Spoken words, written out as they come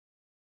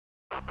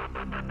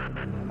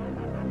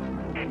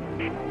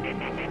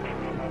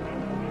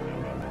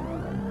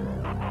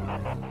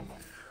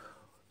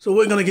So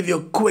we're going to give you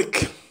a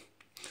quick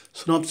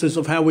synopsis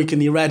of how we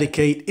can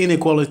eradicate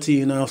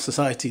inequality in our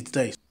society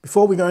today.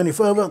 Before we go any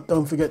further,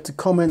 don't forget to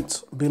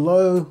comment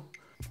below.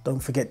 Don't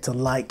forget to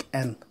like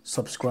and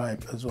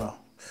subscribe as well.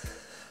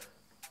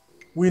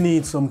 We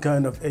need some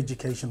kind of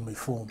education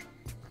reform.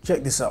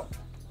 Check this out.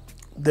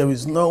 There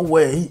is no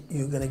way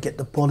you're going to get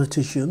the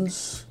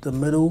politicians, the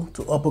middle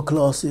to upper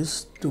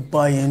classes, to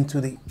buy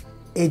into the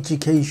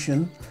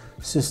education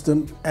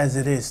system as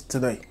it is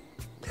today.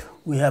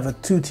 We have a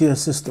two-tier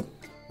system.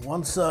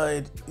 One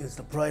side is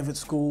the private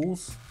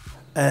schools,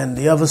 and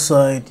the other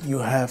side you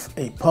have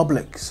a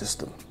public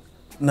system.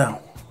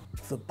 Now,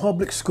 the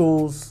public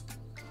schools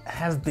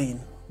have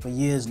been for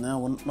years now,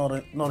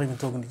 we're not even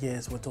talking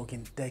years, we're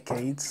talking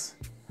decades,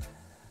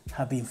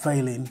 have been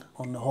failing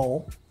on the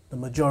whole, the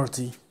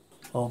majority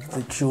of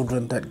the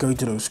children that go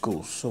to those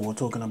schools. So we're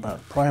talking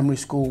about primary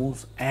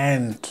schools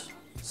and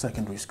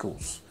secondary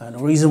schools. And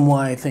the reason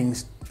why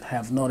things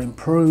have not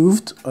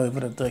improved over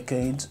the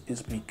decades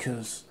is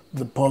because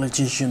the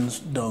politicians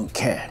don't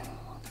care.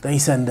 They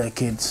send their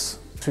kids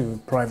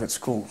to private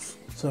schools.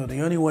 So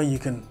the only way you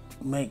can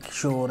make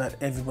sure that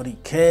everybody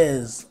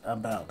cares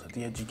about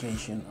the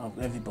education of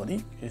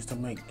everybody is to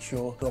make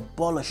sure to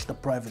abolish the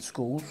private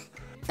schools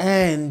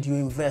and you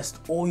invest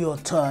all your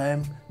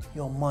time,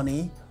 your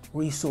money,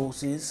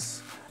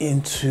 resources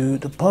into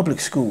the public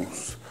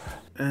schools.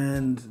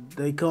 And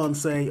they can't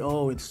say,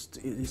 oh,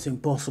 it's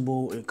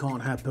impossible, it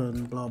can't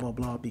happen, blah, blah,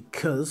 blah,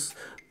 because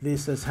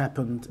this has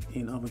happened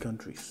in other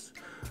countries.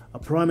 A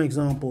prime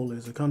example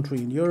is a country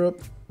in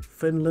Europe,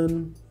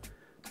 Finland,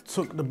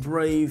 took the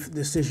brave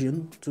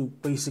decision to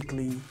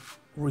basically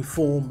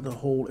reform the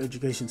whole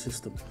education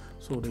system.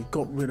 So they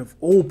got rid of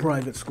all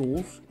private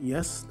schools.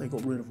 Yes, they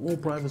got rid of all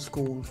private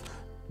schools.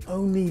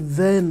 Only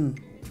then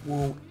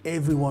will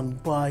everyone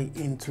buy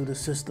into the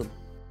system.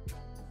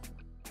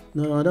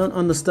 Now, I don't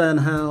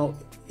understand how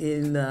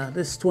in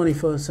this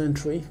 21st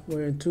century,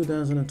 we're in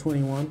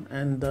 2021,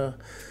 and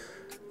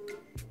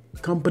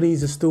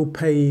companies are still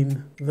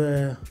paying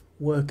their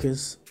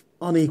workers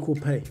unequal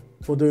pay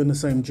for doing the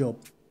same job.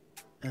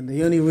 And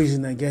the only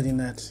reason they're getting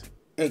that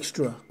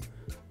extra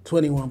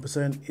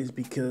 21% is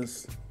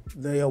because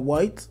they are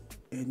white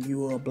and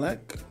you are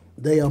black.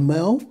 They are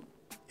male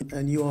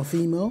and you are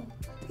female.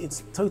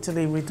 It's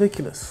totally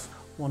ridiculous.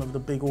 One of the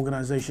big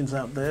organizations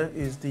out there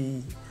is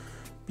the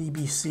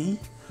BBC,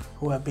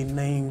 who have been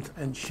named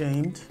and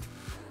shamed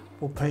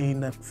for paying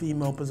their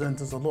female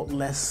presenters a lot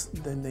less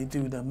than they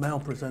do their male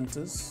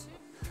presenters.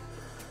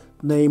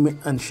 Name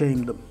and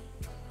shame them.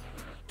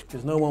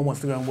 Because no one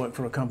wants to go and work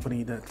for a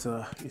company that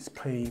is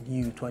paying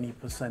you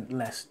 20%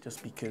 less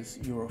just because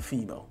you're a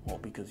female or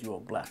because you're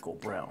black or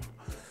brown.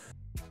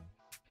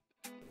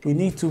 We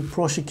need to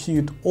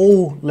prosecute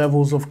all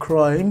levels of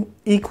crime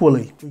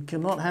equally. We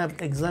cannot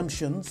have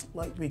exemptions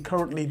like we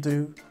currently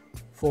do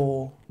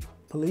for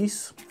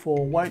police,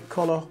 for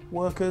white-collar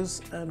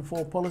workers, and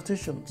for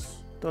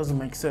politicians. Doesn't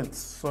make sense.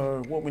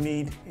 So what we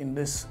need in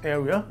this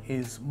area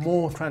is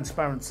more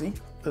transparency.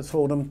 Let's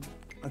hold them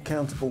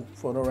accountable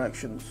for their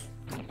actions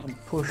and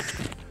push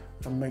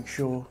and make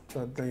sure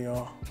that they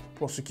are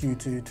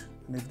prosecuted,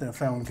 and if they're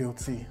found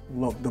guilty,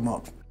 lock them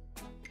up.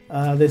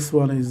 This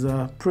one is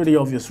pretty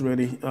obvious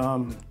really.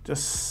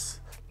 Just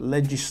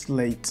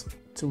legislate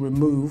to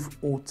remove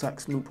all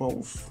tax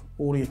loopholes.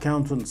 All the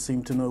accountants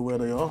seem to know where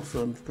they are,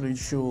 so I'm pretty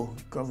sure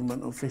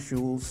government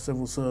officials,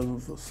 civil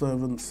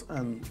servants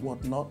and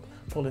whatnot,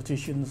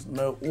 politicians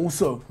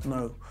also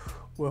know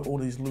where all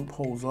these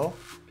loopholes are.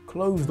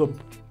 Close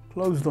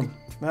them.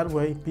 That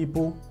way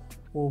people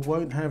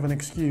won't have an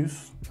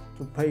excuse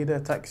to pay their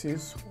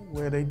taxes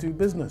where they do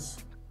business.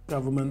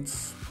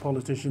 Governments,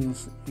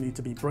 politicians need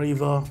to be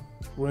braver,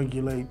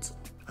 regulate,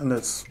 and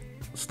let's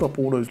stop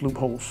all those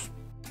loopholes.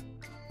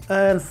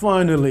 And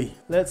finally,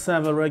 let's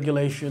have a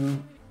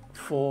regulation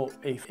for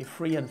a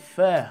free and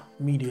fair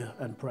media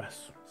and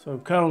press. So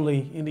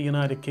currently in the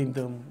United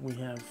Kingdom, we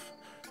have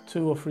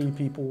 2 or 3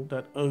 people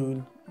that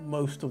own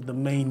most of the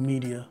main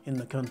media in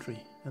the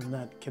country, and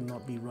that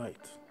cannot be right.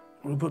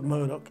 Rupert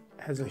Murdoch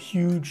has a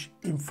huge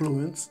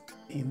influence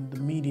in the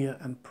media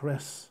and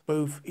press,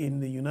 both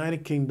in the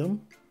United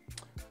Kingdom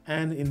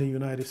and in the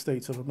United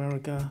States of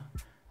America,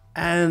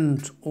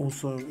 and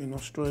also in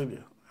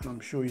Australia. And I'm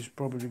sure he's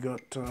probably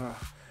got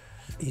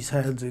his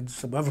hands in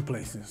some other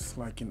places,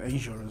 like in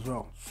Asia as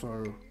well.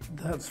 So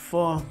that's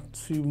far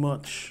too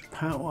much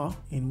power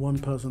in one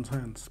person's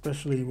hands,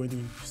 especially when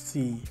you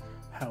see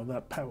how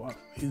that power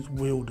is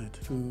wielded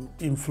to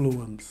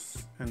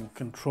influence and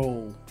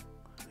control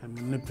and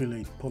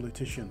manipulate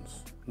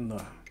politicians. No,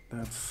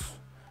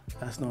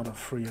 that's not a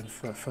free and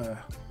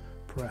fair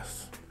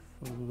press.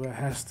 There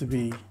has to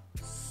be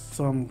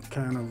some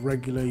kind of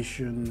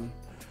regulation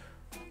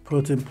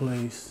put in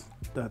place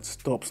that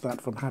stops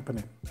that from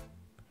happening.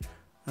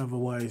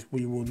 Otherwise,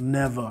 we will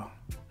never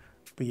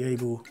be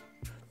able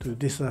to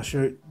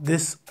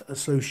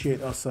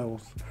disassociate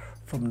ourselves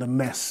from the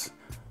mess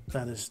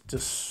that is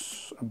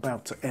just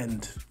about to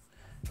end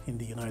in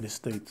the United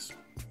States.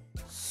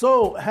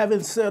 So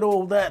having said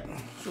all that,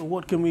 so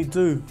what can we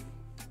do?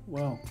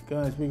 Well,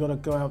 guys, we got to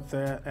go out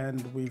there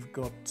and we've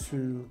got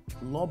to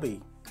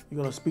lobby. You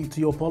got to speak to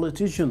your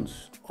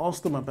politicians.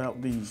 Ask them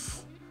about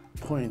these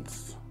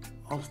points.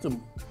 Ask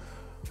them,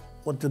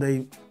 what do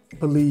they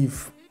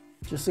believe?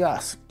 Just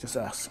ask.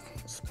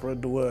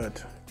 Spread the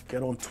word.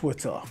 Get on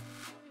Twitter.